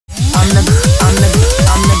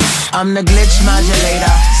I'm the glitch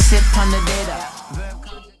modulator. Sip on the data.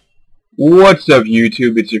 What's up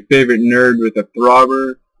YouTube, it's your favorite nerd with a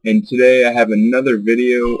throbber, and today I have another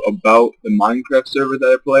video about the Minecraft server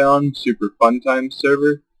that I play on, Super Fun Time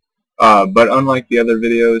server. But unlike the other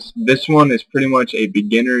videos, this one is pretty much a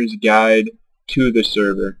beginner's guide to the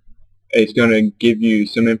server. It's going to give you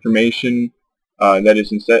some information that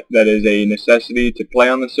is a necessity to play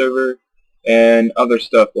on the server, and other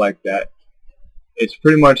stuff like that. It's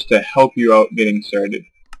pretty much to help you out getting started.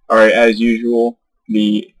 Alright, as usual,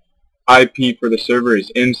 the IP for the server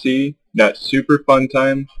is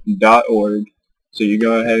mc.superfuntime.org. So you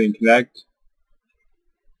go ahead and connect.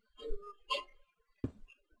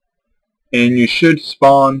 And you should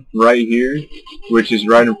spawn right here, which is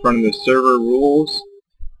right in front of the server rules,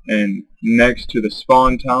 and next to the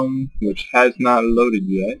spawn town, which has not loaded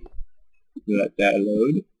yet. Let that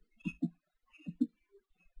load.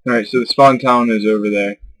 Alright, so the spawn town is over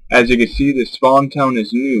there. As you can see, the spawn town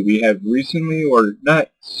is new. We have recently, or not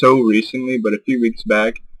so recently, but a few weeks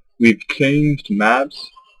back, we've changed maps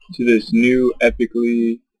to this new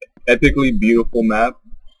epically beautiful map.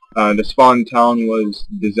 The spawn town was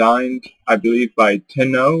designed, I believe, by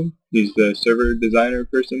Tenno. He's the server designer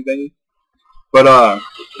person thingy. But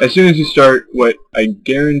as soon as you start, what I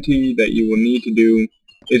guarantee that you will need to do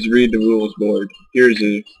is read the rules board. Here's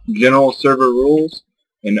the general server rules,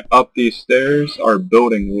 and up these stairs are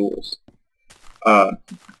building rules.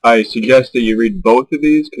 I suggest that you read both of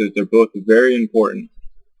these because they're both very important.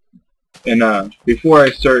 And before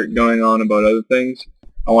I start going on about other things,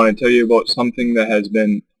 I want to tell you about something that has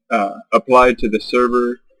been applied to the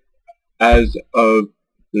server as of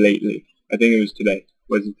lately. I think it was today.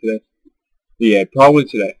 Was it today? Yeah, probably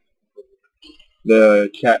today.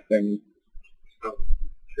 The chat thing. Oh,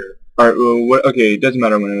 sure. Alright, well, okay, it doesn't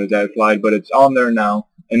matter when it was applied, but it's on there now,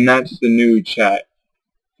 and that's the new chat.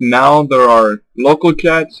 Now there are local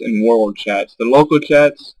chats and world chats. The local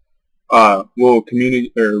chats will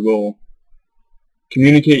communicate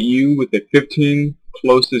you with the 15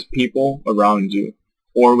 closest people around you,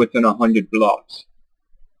 or within 100 blocks.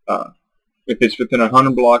 If it's within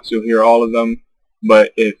 100 blocks, you'll hear all of them.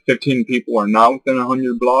 But if 15 people are not within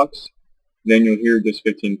 100 blocks, then you'll hear just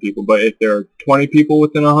 15 people. But if there are 20 people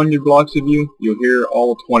within 100 blocks of you, you'll hear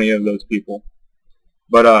all 20 of those people.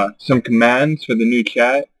 But some commands for the new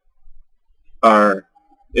chat are,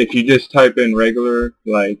 if you just type in regular,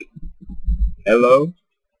 like, hello,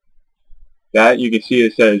 that you can see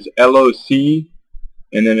it says LOC,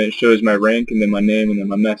 and then it shows my rank, and then my name, and then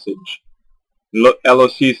my message.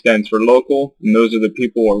 LOC stands for local, and those are the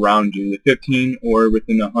people around you, the 15 or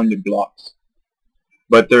within 100 blocks.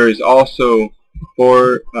 But there is also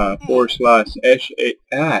 /SH,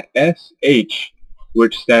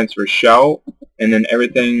 which stands for shout, and then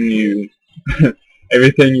everything you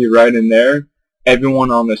everything you write in there, everyone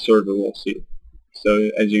on the server will see. So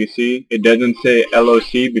as you can see, it doesn't say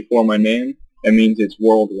LOC before my name. That means it's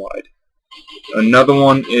worldwide. Another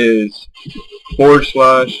one is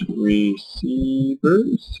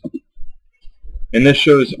 /receivers, and this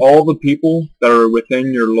shows all the people that are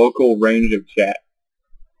within your local range of chat.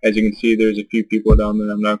 As you can see, there's a few people down there.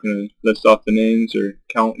 I'm not going to list off the names or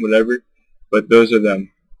count whatever, but those are them.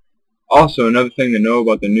 Also, another thing to know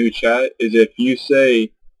about the new chat is if you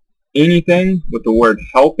say anything with the word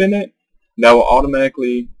help in it, that will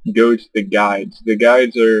automatically go to the guides. The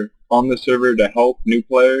guides are on the server to help new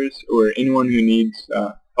players or anyone who needs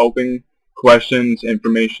helping, questions,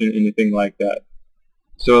 information, anything like that.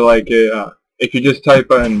 So like if you just type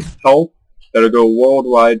in help, that'll go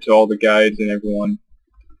worldwide to all the guides and everyone.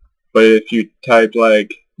 But if you type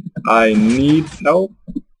like I need help,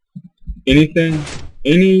 anything,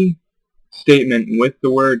 any statement with the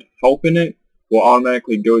word help in it will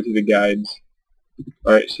automatically go to the guides.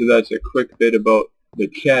 Alright, so that's a quick bit about the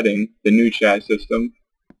chatting, the new chat system.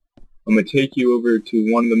 I'm going to take you over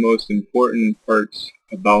to one of the most important parts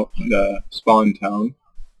about the spawn town,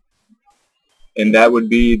 and that would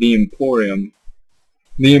be the Emporium.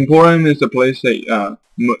 The Emporium is the place that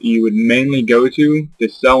you would mainly go to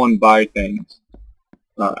sell and buy things.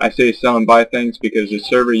 I say sell and buy things because the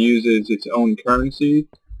server uses its own currency,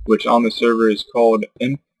 which on the server is called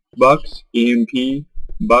bucks, EMP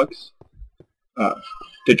bucks.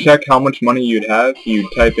 To check how much money you'd have, you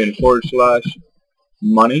type in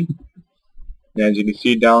 /money. And as you can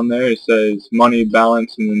see down there, it says money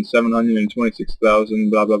balance and then 726,000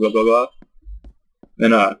 blah blah blah blah blah.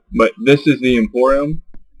 And but this is the Emporium.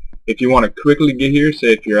 If you want to quickly get here,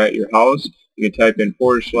 say if you're at your house, you can type in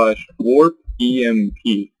 /warp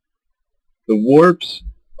EMP. The warps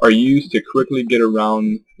are used to quickly get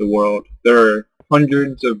around the world. There are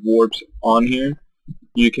hundreds of warps on here.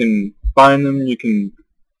 You can find them, you can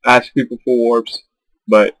ask people for warps,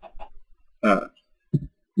 but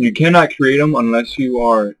you cannot create them unless you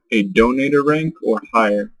are a donator rank or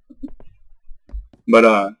higher.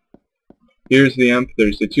 But here's the imp.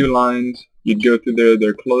 There's the two lines. You'd go through there.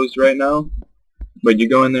 They're closed right now, but you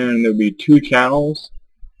go in there and there'll be two channels.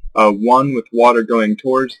 One with water going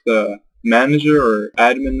towards the manager or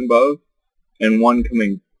admin above, and one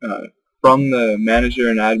coming from the manager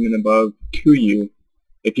and admin above to you.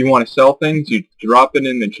 If you want to sell things, you drop it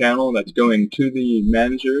in the channel that's going to the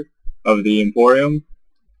manager of the Emporium,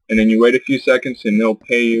 and then you wait a few seconds and they'll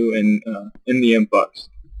pay you in the imp bucks.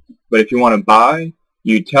 But if you want to buy,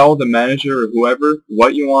 you tell the manager or whoever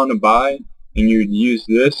what you want to buy, and you use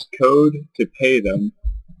this code to pay them.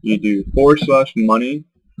 You do /money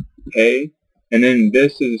pay, and then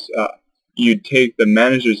this is you take the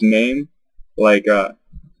manager's name, like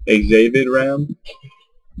Xavier Ram.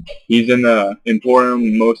 He's in the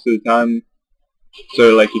Emporium most of the time,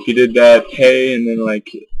 so like if you did that pay, and then like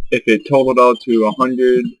if it totaled out to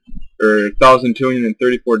 $100 or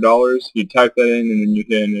 $1,234, you type that in and then you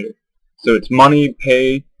hit enter. So it's money,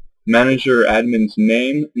 pay, manager, admin's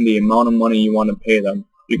name, and the amount of money you want to pay them.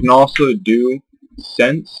 You can also do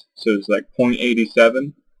cents, so it's like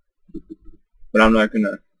 0.87, but I'm not going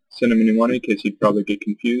to send him any money because he'd probably get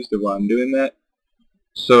confused of why I'm doing that.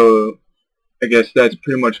 So I guess that's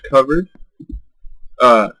pretty much covered.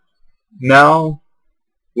 Now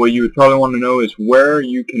what you would probably want to know is where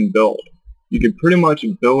you can build. You can pretty much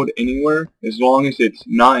build anywhere as long as it's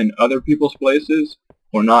not in other people's places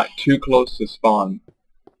or not too close to spawn.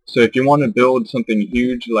 So if you want to build something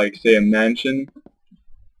huge, like say a mansion,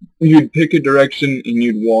 you'd pick a direction and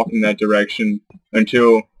you'd walk in that direction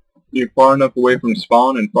until you're far enough away from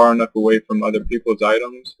spawn and far enough away from other people's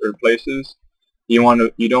items or places. You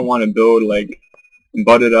don't want to build like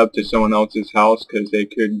butted up to someone else's house because they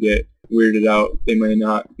could get weirded out. They may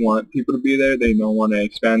not want people to be there. They don't want to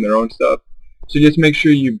expand their own stuff. So just make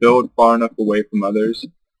sure you build far enough away from others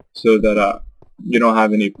so that you don't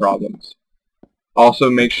have any problems. Also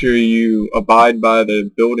make sure you abide by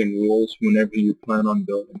the building rules whenever you plan on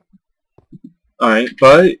building. Alright,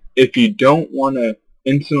 but if you don't want to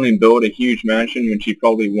instantly build a huge mansion, which you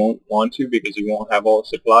probably won't want to because you won't have all the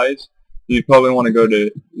supplies, you probably want to go to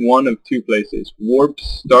one of two places, Warp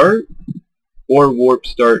Start or Warp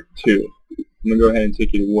Start 2. I'm going to go ahead and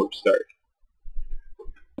take you to Warp Start.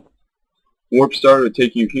 Warp Start will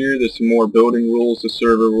take you here. There's some more building rules, the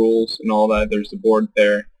server rules, and all that. There's the board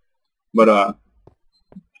there. But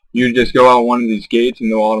you just go out one of these gates and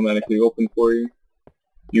they'll automatically open for you.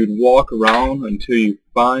 You'd walk around until you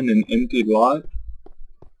find an empty lot.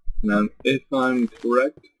 Now, if I'm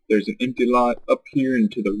correct, there's an empty lot up here and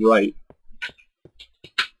to the right.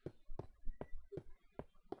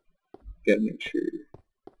 Gotta make sure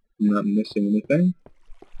I'm not missing anything.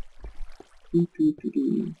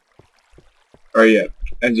 Alright, yeah.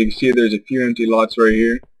 As you can see, there's a few empty lots right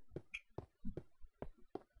here.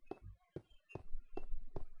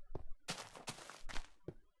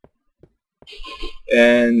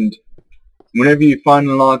 And whenever you find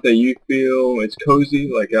a lot that you feel it's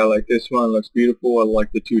cozy, like I like this one, it looks beautiful. I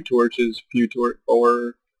like the 2 torches,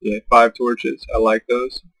 5 torches. I like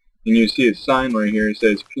those. And you see a sign right here. It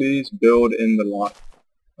says, please build in the lot.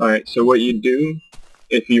 Alright, so what you do,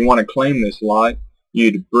 if you want to claim this lot,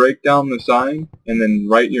 you'd break down the sign and then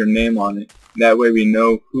write your name on it. That way we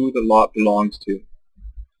know who the lot belongs to.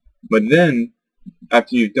 But then,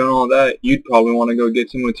 after you've done all that, you'd probably want to go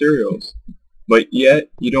get some materials. But yet,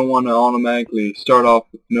 you don't want to automatically start off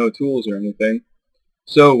with no tools or anything.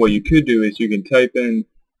 So what you could do is you can type in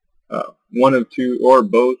one of 2 or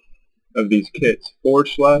both of these kits,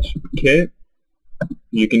 /kit.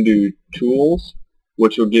 You can do tools,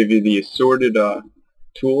 which will give you the assorted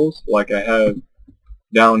tools, like I have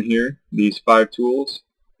down here, these 5 tools: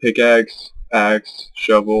 pickaxe, axe,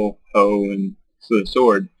 shovel, hoe, and the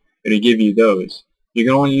sword. It'll give you those. You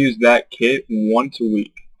can only use that kit once a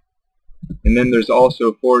week. And then there's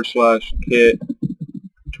also /kit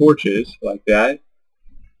torches, like that,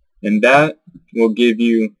 and that will give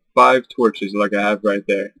you 5 torches like I have right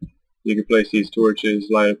there. You can place these torches,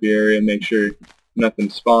 light up your area, make sure nothing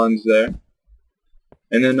spawns there.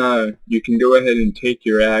 And then you can go ahead and take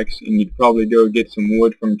your axe and you'd probably go get some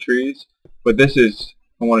wood from trees. But this is,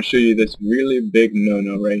 I want to show you this really big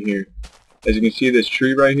no-no right here. As you can see, this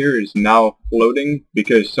tree right here is now floating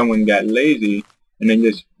because someone got lazy and then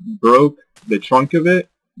just broke the trunk of it,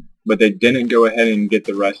 but they didn't go ahead and get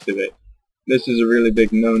the rest of it. This is a really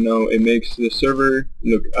big no-no. It makes the server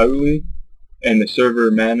look ugly, and the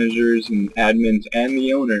server managers and admins and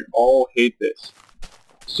the owner all hate this.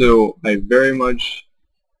 So I very much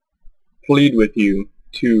plead with you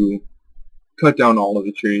to cut down all of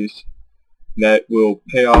the trees. That will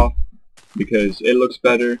pay off because it looks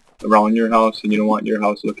better around your house and you don't want your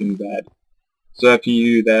house looking bad. So after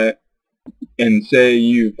you do that, and say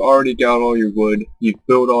you've already got all your wood, you've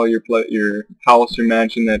built all your house or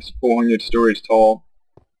mansion that's 400 stories tall,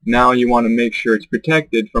 now you want to make sure it's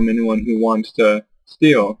protected from anyone who wants to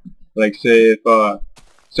steal. Like say if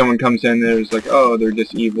someone comes in there's like, oh, they're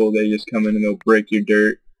just evil, they just come in and they'll break your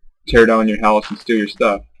dirt, tear down your house and steal your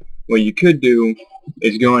stuff. What you could do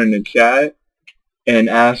is go in the chat and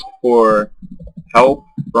ask for help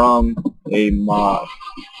from a mod.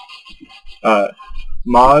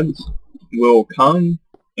 Mods will come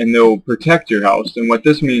and they'll protect your house, and what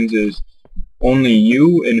this means is only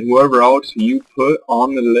you and whoever else you put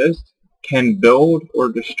on the list can build or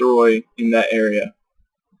destroy in that area.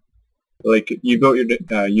 Like you build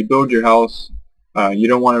your house, you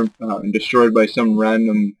don't want it destroyed by some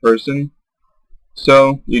random person,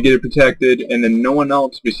 so you get it protected, and then no one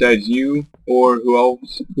else besides you or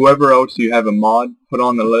whoever else you have a mod put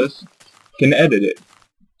on the list can edit it.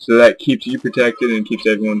 So that keeps you protected and keeps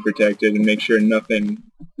everyone protected and makes sure nothing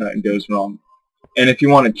goes wrong. And if you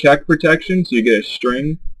want to check protection, so you get a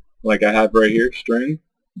string, like I have right here, string,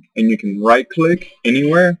 and you can right click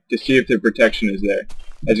anywhere to see if the protection is there.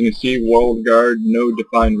 As you can see, world guard, no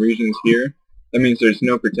defined regions here. That means there's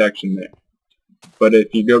no protection there. But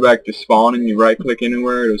if you go back to spawn and you right click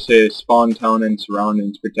anywhere, it'll say spawn town and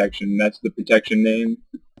surroundings protection. That's the protection name,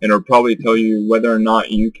 and it'll probably tell you whether or not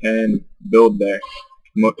you can build there.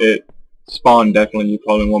 Spawn definitely, you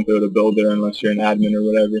probably won't be able to build there unless you're an admin or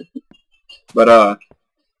whatever. But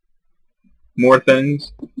more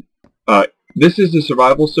things. This is a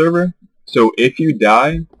survival server, so if you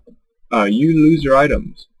die, you lose your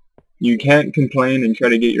items. You can't complain and try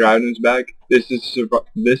to get your items back. This is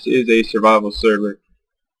a survival server,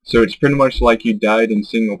 so it's pretty much like you died in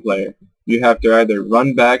single player. You have to either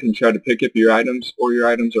run back and try to pick up your items, or your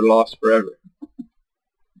items are lost forever.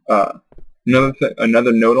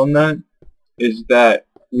 Another note on that is that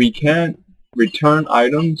we can't return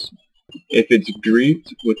items if it's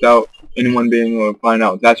griefed without anyone being able to find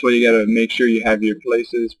out. That's why you gotta make sure you have your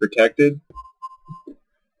places protected.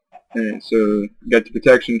 And so you got the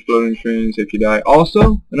protection, floating screens if you die.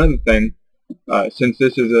 Also, another thing, since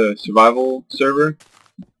this is a survival server,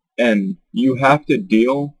 and you have to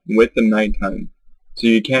deal with the nighttime, so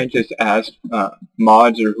you can't just ask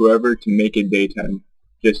mods or whoever to make it daytime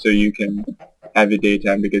just so you can have it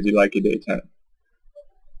daytime because you like it daytime.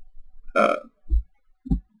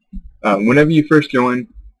 Whenever you first join,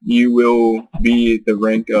 you will be the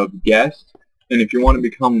rank of guest, and if you want to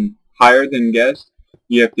become higher than guest,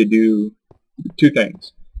 you have to do two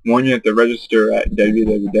things. One, you have to register at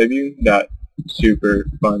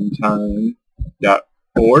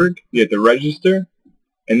www.superfuntime.org. You have to register,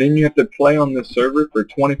 and then you have to play on the server for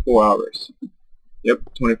 24 hours. Yep,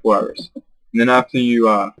 24 hours. And then after you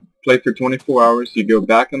play for 24 hours, you go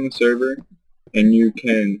back on the server, and you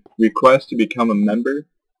can request to become a member.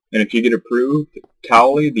 And if you get approved,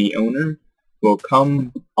 Towley, the owner, will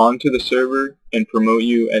come onto the server and promote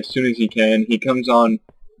you as soon as he can. He comes on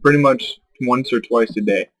pretty much once or twice a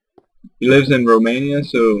day. He lives in Romania,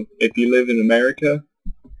 so if you live in America,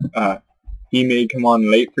 he may come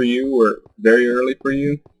on late for you or very early for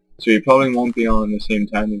you, so he probably won't be on the same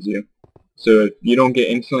time as you. So if you don't get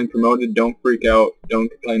instantly promoted, don't freak out, don't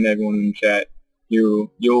complain to everyone in the chat,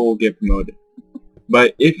 you'll get promoted.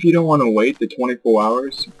 But if you don't want to wait the 24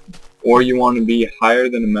 hours, or you want to be higher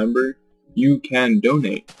than a member, you can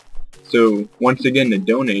donate. So once again, to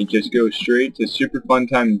donate, just go straight to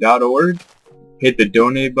superfuntime.org, hit the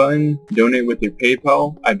donate button, donate with your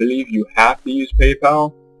PayPal. I believe you have to use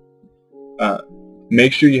PayPal.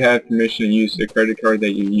 Make sure you have permission to use the credit card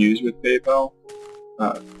that you use with PayPal.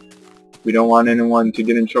 We don't want anyone to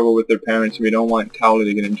get in trouble with their parents. We don't want Towley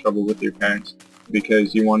to get in trouble with your parents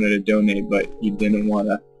because you wanted to donate but you didn't want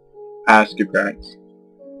to ask your parents.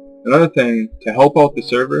 Another thing, to help out the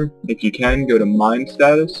server, if you can, go to mine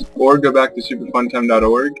status or go back to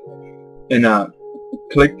superfuntime.org and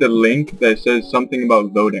click the link that says something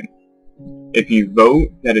about voting. If you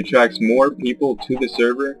vote, that attracts more people to the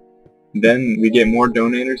server, then we get more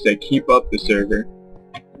donators that keep up the server.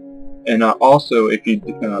 And also, if you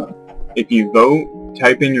vote,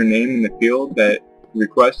 type in your name in the field that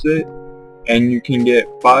requests it, and you can get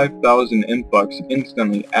 5,000 influx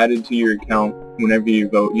instantly added to your account whenever you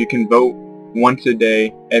vote. You can vote once a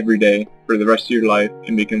day, every day, for the rest of your life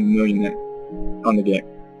and become a millionaire on the game.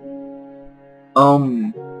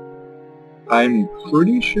 I'm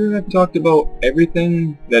pretty sure I've talked about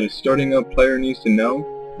everything that a starting up player needs to know.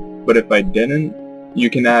 but if I didn't, you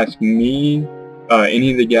can ask me,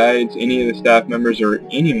 any of the guides, any of the staff members, or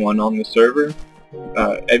anyone on the server.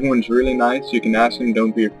 Everyone's really nice. You can ask them.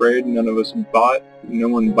 Don't be afraid. None of us bite. No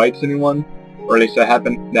one bites anyone, or at least that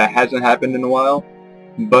hasn't happened in a while.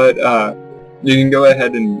 But you can go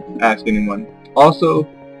ahead and ask anyone. Also,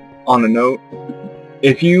 on a note,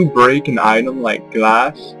 if you break an item like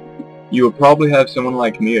glass, you will probably have someone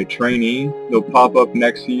like me, a trainee. They'll pop up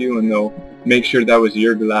next to you and they'll make sure that was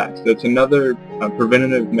your glass. That's another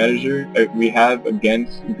preventative measure we have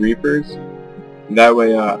against griefers. That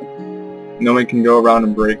way, no one can go around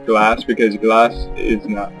and break glass, because glass is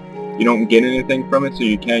not, you don't get anything from it, so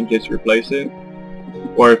you can't just replace it.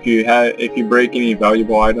 Or if you break any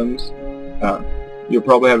valuable items, you'll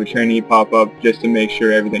probably have a trainee pop up just to make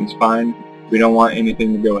sure everything's fine. We don't want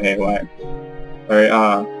anything to go haywire. Alright,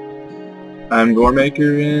 I'm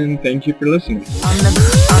Goremaker, and thank you for listening.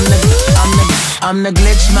 I'm the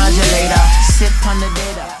glitch modulator. Sip